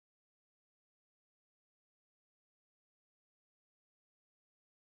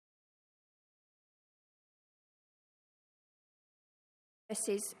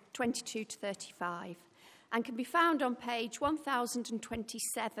verses 22 to 35 and can be found on page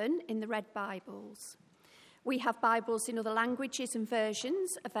 1027 in the Red Bibles. We have Bibles in other languages and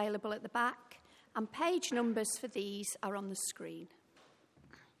versions available at the back, and page numbers for these are on the screen.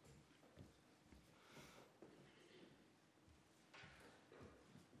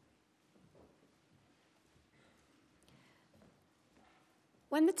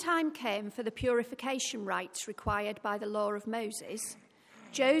 When the time came for the purification rites required by the law of Moses,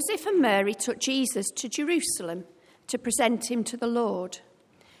 Joseph and Mary took Jesus to Jerusalem to present him to the Lord.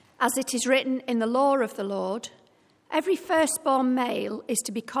 As it is written in the law of the Lord, every firstborn male is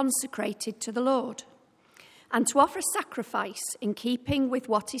to be consecrated to the Lord, and to offer sacrifice in keeping with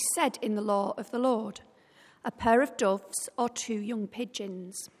what is said in the law of the Lord, a pair of doves or 2 young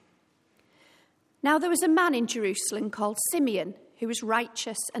pigeons. Now there was a man in Jerusalem called Simeon, who was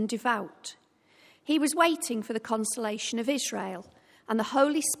righteous and devout. He was waiting for the consolation of Israel, and the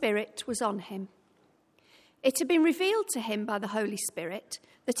Holy Spirit was on him. It had been revealed to him by the Holy Spirit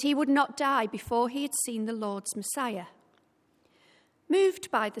that he would not die before he had seen the Lord's Messiah.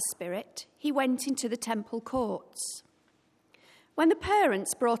 Moved by the Spirit, he went into the temple courts. When the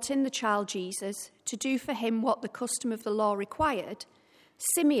parents brought in the child Jesus to do for him what the custom of the law required,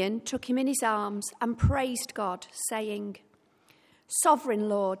 Simeon took him in his arms and praised God, saying, "Sovereign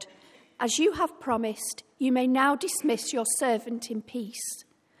Lord, as you have promised, you may now dismiss your servant in peace.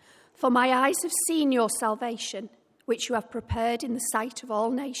 For my eyes have seen your salvation, which you have prepared in the sight of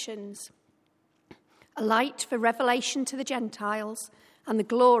all nations, a light for revelation to the Gentiles and the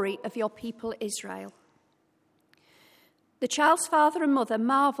glory of your people Israel." The child's father and mother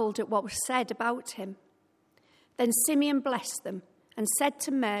marvelled at what was said about him. Then Simeon blessed them and said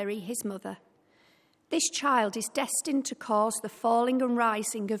to Mary, his mother, "This child is destined to cause the falling and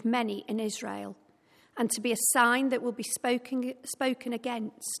rising of many in Israel, and to be a sign that will be spoken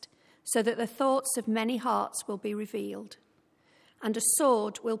against, so that the thoughts of many hearts will be revealed, and a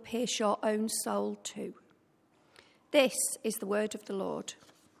sword will pierce your own soul too." This is the word of the Lord.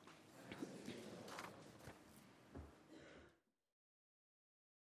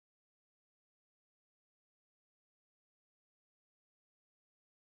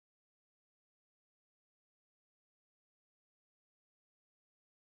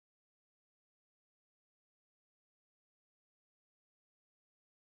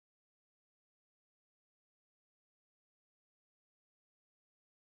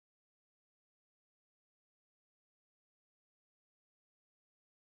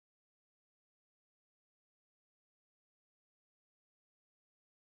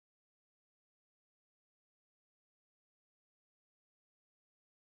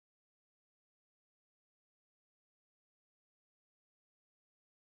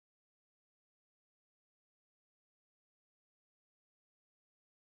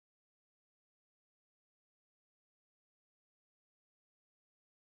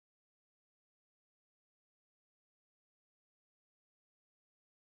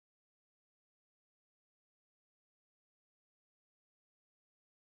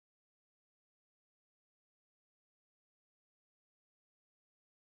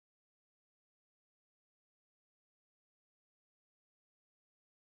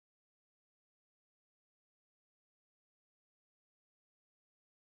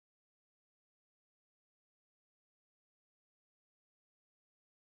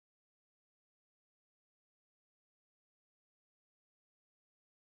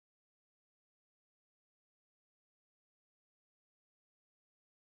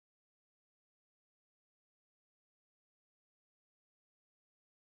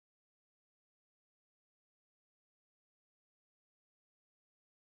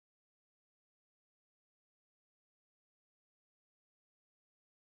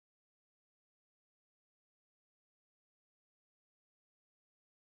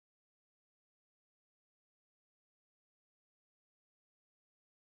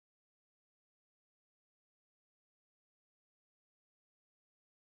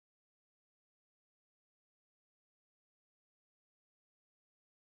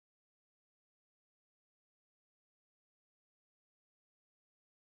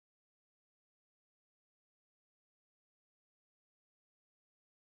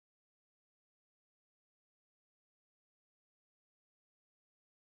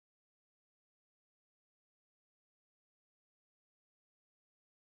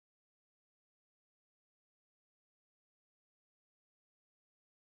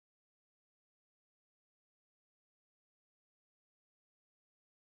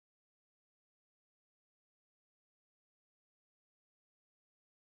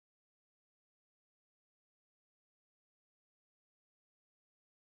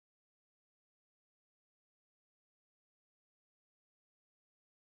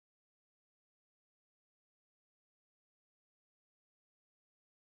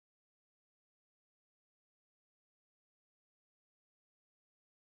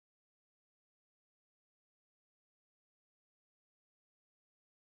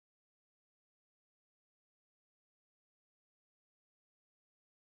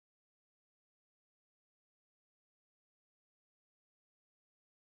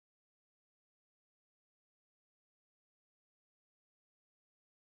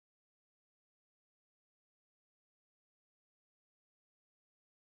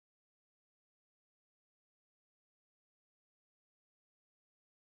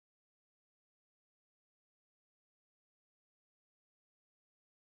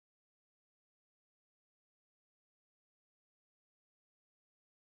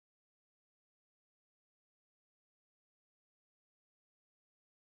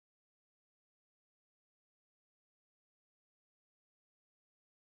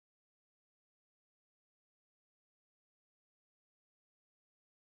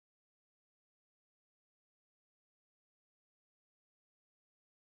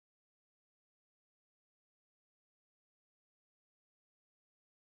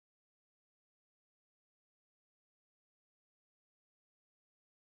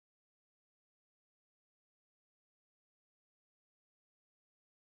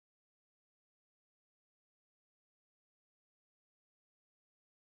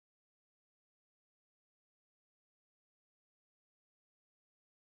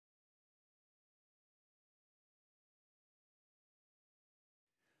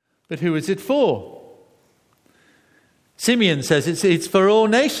 But who is it for? Simeon says it's for all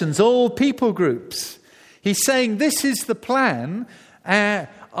nations, all people groups. He's saying this is the plan. I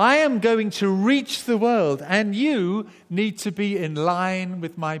am going to reach the world, and you need to be in line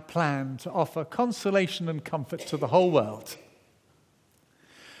with my plan to offer consolation and comfort to the whole world.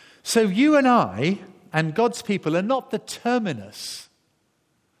 So you and I and God's people are not the terminus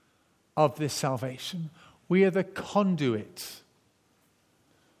of this salvation. We are the conduit.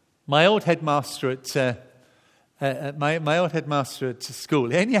 My old headmaster at my old headmaster at school,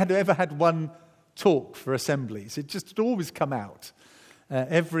 he only ever had one talk for assemblies. It just would always come out.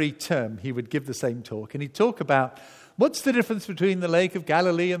 Every term he would give the same talk, and he'd talk about what's the difference between the Lake of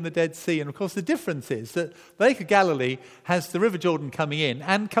Galilee and the Dead Sea. And of course the difference is that the Lake of Galilee has the River Jordan coming in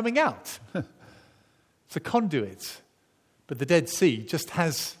and coming out. It's a conduit. But the Dead Sea just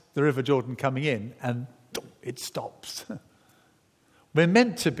has the River Jordan coming in and it stops. We're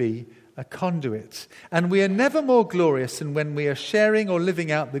meant to be a conduit. And we are never more glorious than when we are sharing or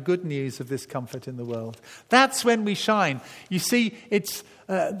living out the good news of this comfort in the world. That's when we shine. You see, it's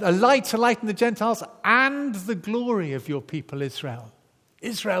a light to lighten the Gentiles and the glory of your people Israel.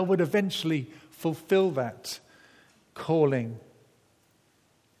 Israel would eventually fulfill that calling.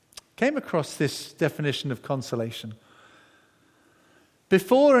 Came across this definition of consolation.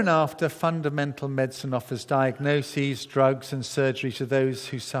 Before and after fundamental medicine offers diagnoses, drugs and surgery to those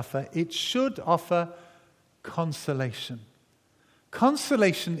who suffer, it should offer consolation.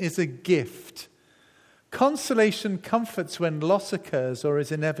 Consolation is a gift. Consolation comforts when loss occurs or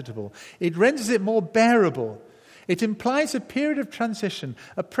is inevitable. It renders it more bearable. It implies a period of transition,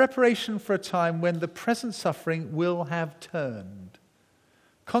 a preparation for a time when the present suffering will have turned.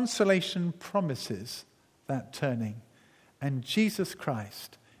 Consolation promises that turning. And Jesus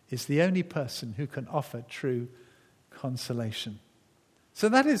Christ is the only person who can offer true consolation. So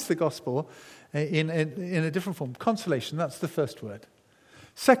that is the gospel in a different form. Consolation, that's the first word.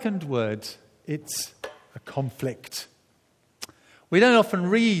 Second word, it's a conflict. We don't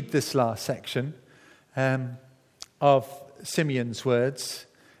often read this last section of Simeon's words.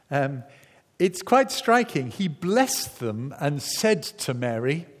 It's quite striking. He blessed them and said to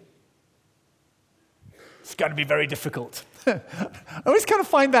Mary, it's going to be very difficult. I always kind of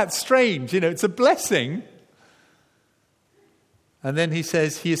find that strange. It's a blessing. And then he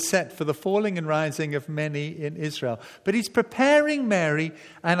says he is set for the falling and rising of many in Israel. But he's preparing Mary,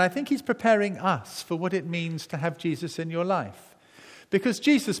 and I think he's preparing us for what it means to have Jesus in your life. Because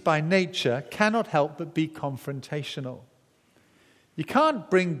Jesus by nature cannot help but be confrontational. You can't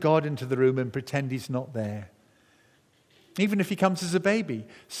bring God into the room and pretend he's not there. Even if he comes as a baby.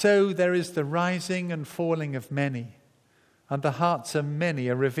 So there is the rising and falling of many, and the hearts of many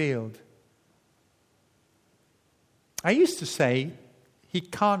are revealed. I used to say he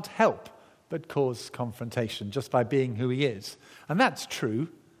can't help but cause confrontation just by being who he is. And that's true.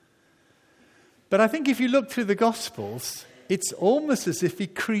 But I think if you look through the Gospels, it's almost as if he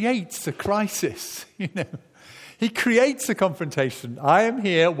creates a crisis. He creates a confrontation. I am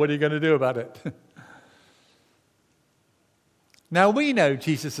here, what are you going to do about it? Now we know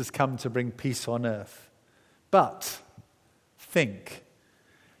Jesus has come to bring peace on earth. But think,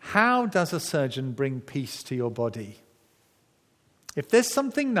 how does a surgeon bring peace to your body? If there's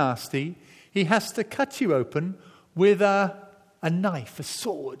something nasty, he has to cut you open with a knife, a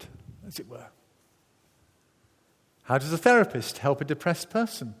sword, as it were. How does a therapist help a depressed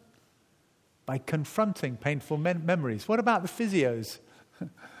person? By confronting painful memories. What about the physios?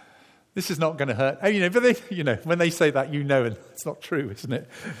 This is not going to hurt. But when they say that, it's not true, isn't it?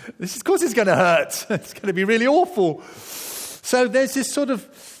 Of course it's going to hurt. It's going to be really awful. So there's this sort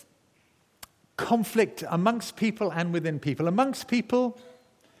of conflict amongst people and within people. Amongst people,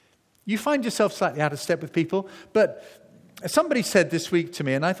 you find yourself slightly out of step with people. But somebody said this week to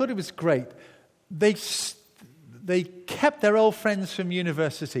me, and I thought it was great, they kept their old friends from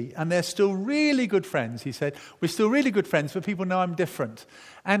university, and they're still really good friends. He said, we're still really good friends, but people know I'm different.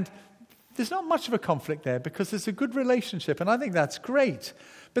 And there's not much of a conflict there because there's a good relationship, and I think that's great.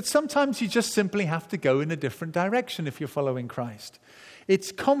 But sometimes you just simply have to go in a different direction if you're following Christ.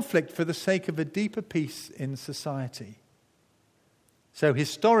 It's conflict for the sake of a deeper peace in society. So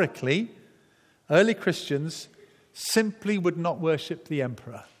historically, early Christians simply would not worship the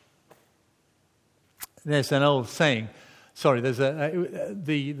emperor. There's an old saying, there's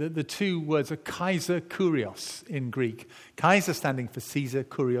the two words are Kaiser Kurios in Greek. Kaiser standing for Caesar,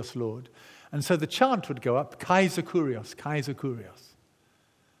 Kurios, Lord. And so the chant would go up, Kaiser Kurios, Kaiser Kurios.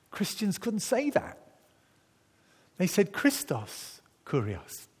 Christians couldn't say that. They said Christos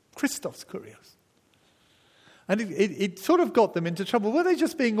Kurios, Christos Kurios. And it sort of got them into trouble. Were they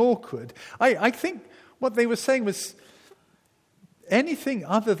just being awkward? I think what they were saying was anything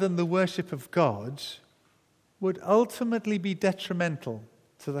other than the worship of God would ultimately be detrimental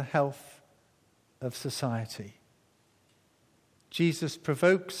to the health of society. Jesus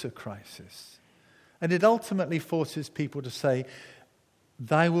provokes a crisis, and it ultimately forces people to say,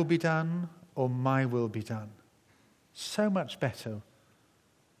 thy will be done or my will be done. So much better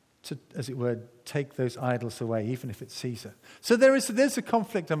to, as it were, take those idols away, even if it's Caesar. So there's a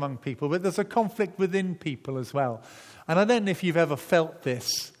conflict among people, but there's a conflict within people as well. And I don't know if you've ever felt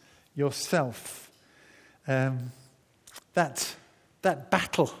this yourself. That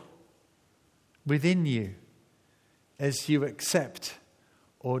battle within you as you accept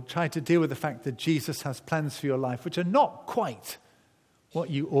or try to deal with the fact that Jesus has plans for your life, which are not quite what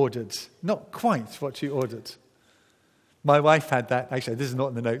you ordered. Not quite what you ordered. My wife had that. Actually, this is not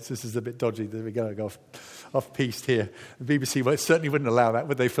in the notes. This is a bit dodgy. There we go. I go off-piste here. The BBC certainly wouldn't allow that,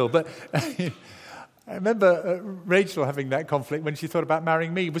 would they, Phil? But I remember Rachel having that conflict when she thought about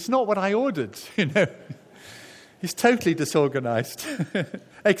marrying me. It was not what I ordered, He's totally disorganized,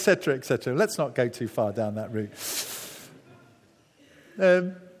 etc., etc. Let's not go too far down that route.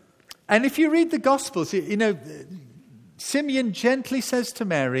 And if you read the Gospels, Simeon gently says to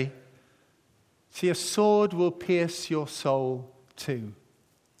Mary, see, a sword will pierce your soul too.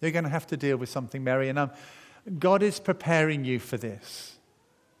 You're going to have to deal with something, Mary, and God is preparing you for this.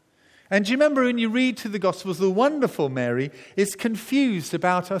 And do you remember when you read through the Gospels, the wonderful Mary is confused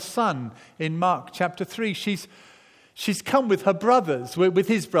about her son in Mark chapter 3. She's come with her brothers, with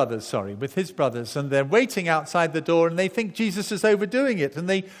his brothers, and they're waiting outside the door, and they think Jesus is overdoing it, and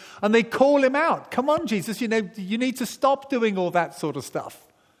they call him out. Come on, Jesus, you need to stop doing all that sort of stuff.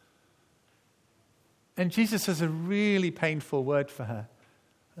 And Jesus has a really painful word for her.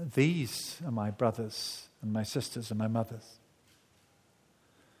 These are my brothers and my sisters and my mothers.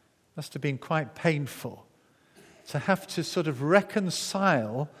 Must have been quite painful to have to sort of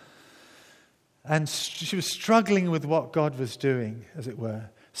reconcile, and she was struggling with what God was doing, as it were.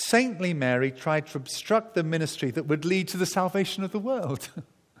 Saintly Mary tried to obstruct the ministry that would lead to the salvation of the world.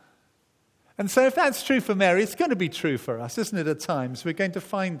 And so if that's true for Mary, it's going to be true for us, isn't it, at times? We're going to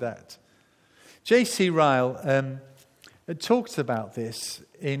find that. J.C. Ryle talks about this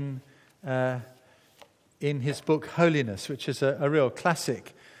in his book Holiness, which is a real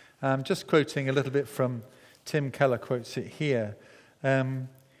classic. Just quoting a little bit from Tim Keller quotes it here.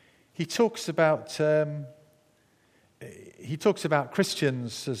 He talks about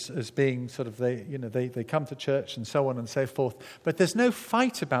Christians as being sort of they come to church and so on and so forth, but there's no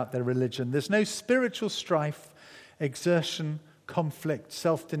fight about their religion. There's no spiritual strife, exertion, conflict,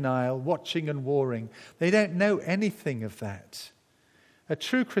 self-denial, watching and warring. They don't know anything of that. A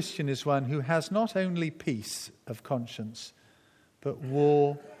true Christian is one who has not only peace of conscience, but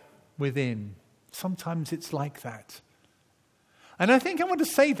war within. Sometimes it's like that. And I think I want to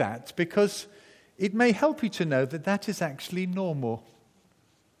say that because it may help you to know that that is actually normal.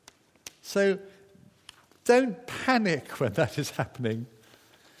 So don't panic when that is happening.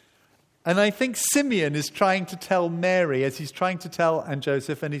 And I think Simeon is trying to tell Mary, as he's trying to tell, and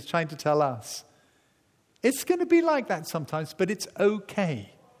Joseph, and he's trying to tell us, it's going to be like that sometimes, but it's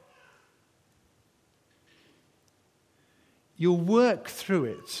okay. You'll work through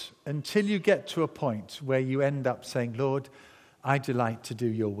it until you get to a point where you end up saying, Lord, I delight to do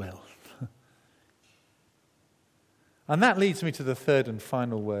your will. And that leads me to the third and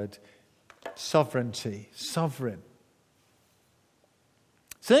final word, sovereignty, sovereign.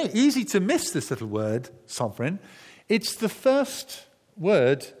 It's very easy to miss this little word, sovereign. It's the first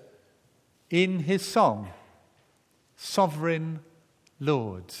word in his song, Sovereign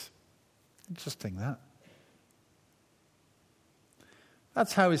Lord. Interesting, that.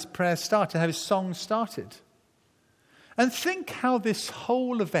 That's how his prayer started, how his song started. And think how this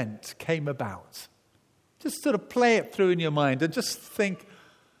whole event came about. Just sort of play it through in your mind and just think,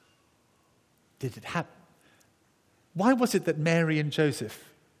 did it happen? Why was it that Mary and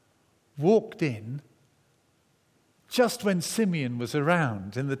Joseph walked in just when Simeon was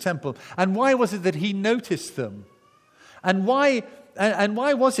around in the temple? And why was it that he noticed them? And why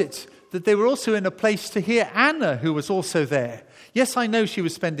was it that they were also in a place to hear Anna, who was also there? Yes, I know she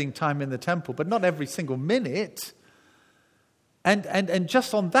was spending time in the temple, but not every single minute. And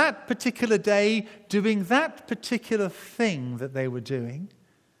just on that particular day, doing that particular thing that they were doing,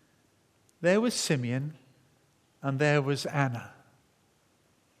 there was Simeon and there was Anna.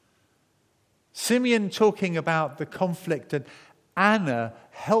 Simeon talking about the conflict and Anna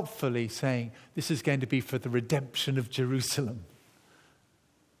helpfully saying, this is going to be for the redemption of Jerusalem.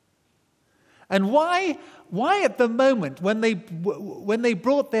 And why at the moment when they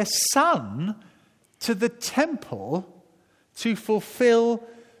brought their son to the temple to fulfill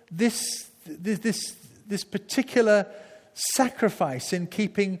this particular sacrifice in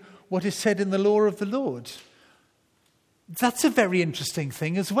keeping what is said in the law of the Lord? That's a very interesting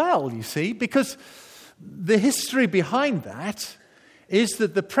thing as well, you see, because the history behind that is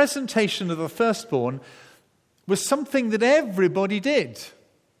that the presentation of the firstborn was something that everybody did.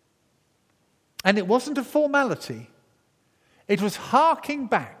 And it wasn't a formality. It was harking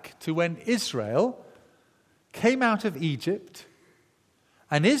back to when Israel came out of Egypt,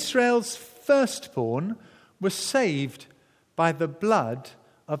 and Israel's firstborn was saved by the blood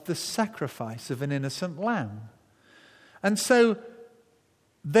of the sacrifice of an innocent lamb. And so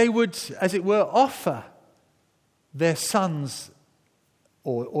they would, as it were, offer their sons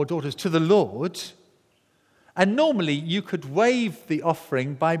or daughters to the Lord. And normally you could waive the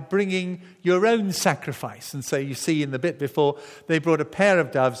offering by bringing your own sacrifice. And so you see in the bit before, they brought a pair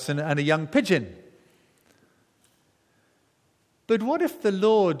of doves and a young pigeon. But what if the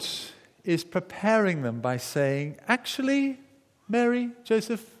Lord is preparing them by saying, actually, Mary,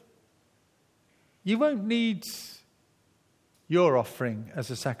 Joseph, you won't need your offering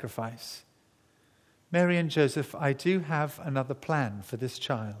as a sacrifice. Mary and Joseph, I do have another plan for this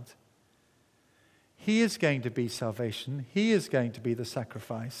child. He is going to be salvation. He is going to be the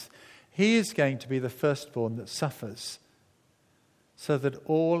sacrifice. He is going to be the firstborn that suffers, so that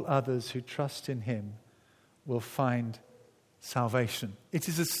all others who trust in him will find salvation. It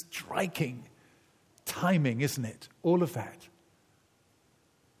is a striking timing, isn't it? All of that.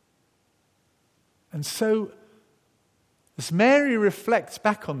 And so, as Mary reflects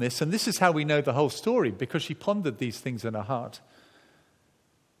back on this, and this is how we know the whole story, because she pondered these things in her heart,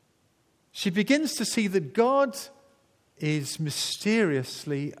 she begins to see that God is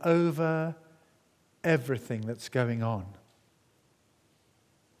mysteriously over everything that's going on.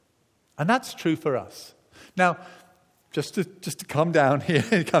 And that's true for us. Now, just to calm down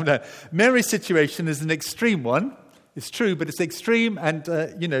here, calm down. Mary's situation is an extreme one. It's true, but it's extreme, and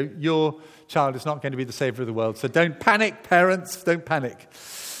your child is not going to be the savior of the world. So don't panic, parents. Don't panic.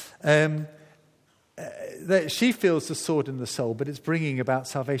 She feels the sword in the soul, but it's bringing about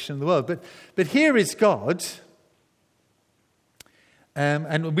salvation in the world. But here is God,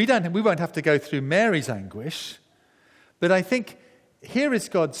 and we won't have to go through Mary's anguish. But I think here is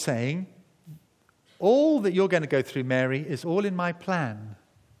God saying, all that you're going to go through, Mary, is all in my plan.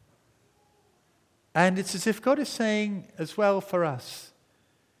 And it's as if God is saying as well for us,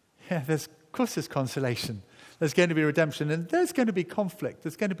 of course there's consolation. There's going to be redemption, and there's going to be conflict.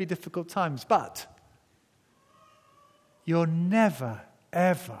 There's going to be difficult times, but you're never,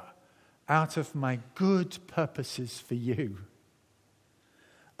 ever out of my good purposes for you.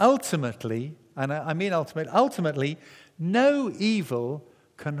 Ultimately, and I mean ultimately, no evil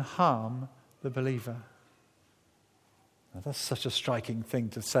can harm the believer. Now, that's such a striking thing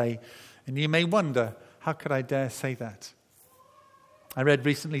to say. And you may wonder, how could I dare say that? I read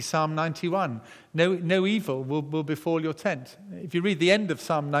recently Psalm 91. No evil will befall your tent. If you read the end of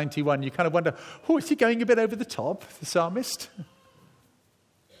Psalm 91, you kind of wonder, is he going a bit over the top, the psalmist?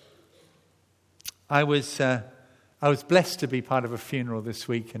 I was blessed to be part of a funeral this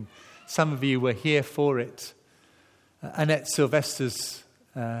week, and some of you were here for it. Annette Sylvester's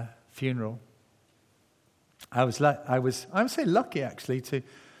funeral. I was lucky actually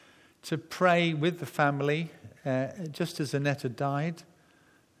to pray with the family just as Annette had died.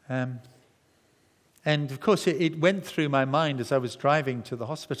 And of course it went through my mind as I was driving to the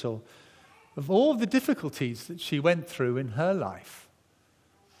hospital of all the difficulties that she went through in her life.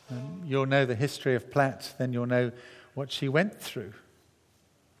 You'll know the history of Platt, then you'll know what she went through.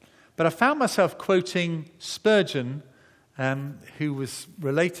 But I found myself quoting Spurgeon, who was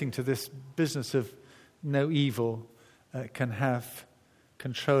relating to this business of no evil can have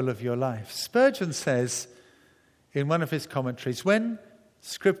control of your life. Spurgeon says in one of his commentaries, when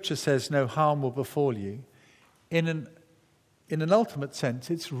Scripture says no harm will befall you, in an ultimate sense,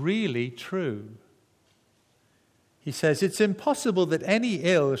 it's really true. He says, it's impossible that any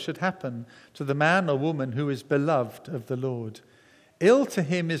ill should happen to the man or woman who is beloved of the Lord. Ill to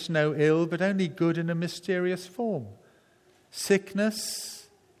him is no ill, but only good in a mysterious form. Sickness,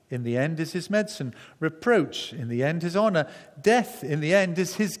 in the end, is his medicine. Reproach, in the end, his honor. Death, in the end,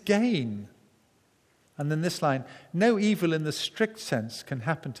 is his gain. And then this line, no evil in the strict sense can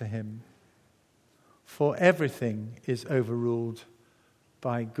happen to him, for everything is overruled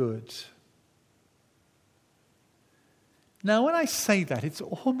by good. Now, when I say that, it's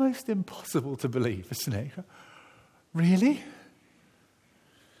almost impossible to believe, isn't it? Really?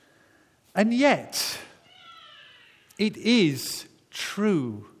 And yet, it is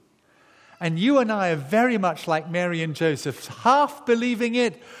true. And you and I are very much like Mary and Joseph, half believing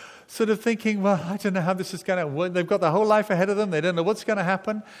it, sort of thinking, well, I don't know how this is going to work. They've got their whole life ahead of them. They don't know what's going to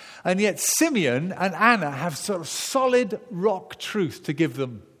happen. And yet Simeon and Anna have sort of solid rock truth to give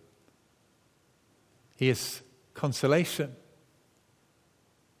them. Here's consolation.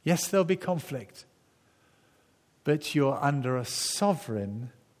 Yes, there'll be conflict, but you're under a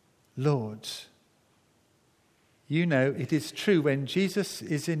sovereign Lord. You know, it is true when Jesus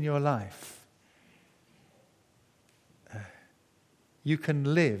is in your life, you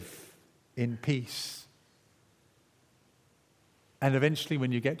can live in peace. And eventually,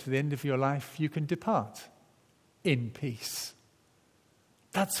 when you get to the end of your life, you can depart in peace.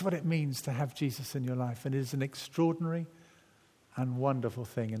 That's what it means to have Jesus in your life. And it is an extraordinary and wonderful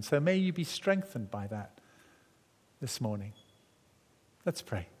thing. And so may you be strengthened by that this morning. Let's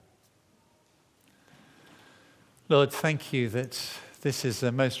pray. Lord, thank you that this is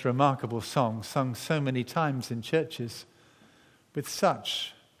a most remarkable song, sung so many times in churches with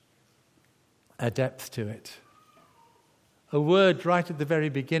such a depth to it. A word right at the very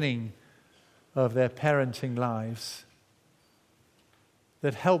beginning of their parenting lives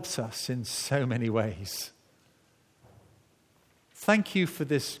that helps us in so many ways. Thank you for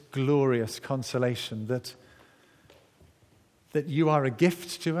this glorious consolation that you are a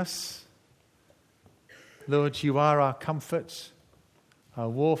gift to us. Lord, you are our comfort. Our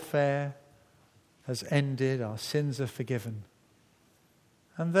warfare has ended. Our sins are forgiven.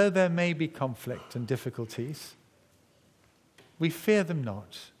 And though there may be conflict and difficulties, we fear them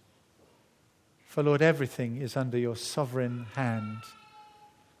not. For Lord, everything is under your sovereign hand.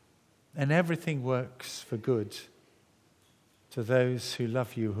 And everything works for good to those who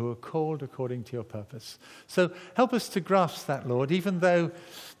love you, who are called according to your purpose. So help us to grasp that, Lord, even though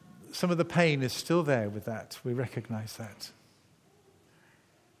some of the pain is still there with that. We recognize that.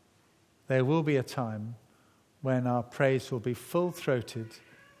 There will be a time when our praise will be full-throated,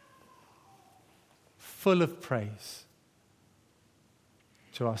 full of praise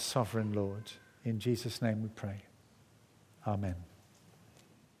to our sovereign Lord. In Jesus' name we pray. Amen.